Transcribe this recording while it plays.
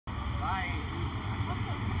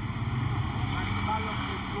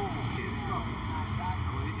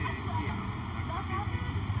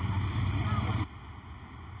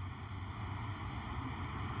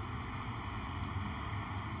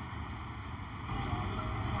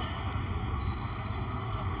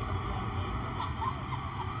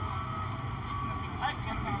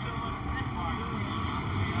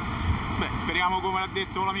speriamo, come l'ha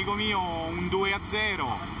detto l'amico mio, un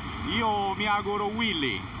 2-0. Io mi auguro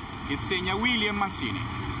Willy, che segna Willy e Mancini.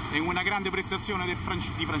 È una grande prestazione di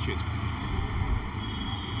Francesco.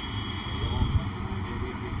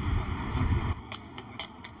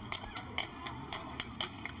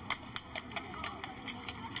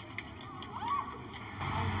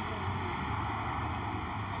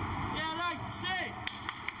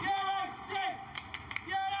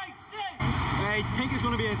 I think it's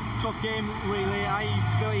going to be a tough game, really. I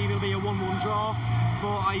believe it'll be a 1-1 draw,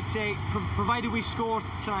 but I'd say, provided we score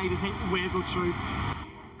tonight, I think we'll go through.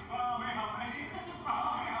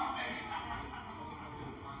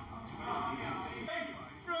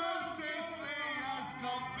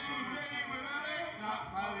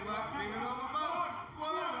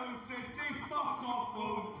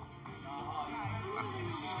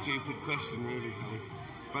 Stupid question, really.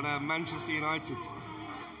 But Manchester United,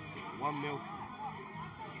 1-0.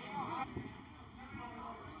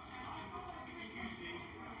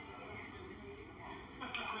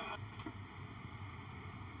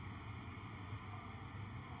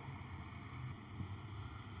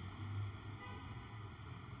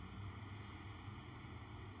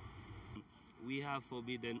 We have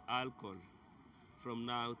forbidden alcohol from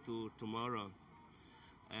now to tomorrow,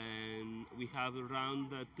 and we have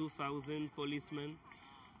around 2,000 policemen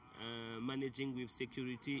managing with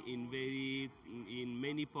security in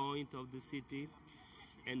many points of the city,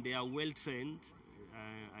 and they are well trained.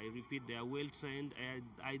 I repeat, they are well trained, and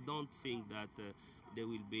I don't think that there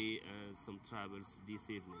will be some troubles this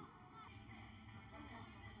evening.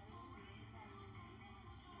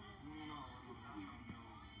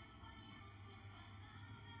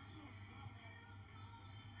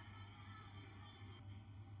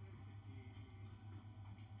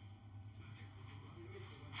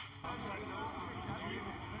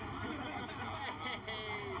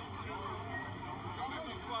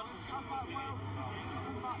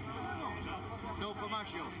 No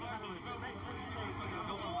formaggio. No formaggio.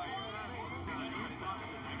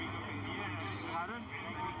 Pardon?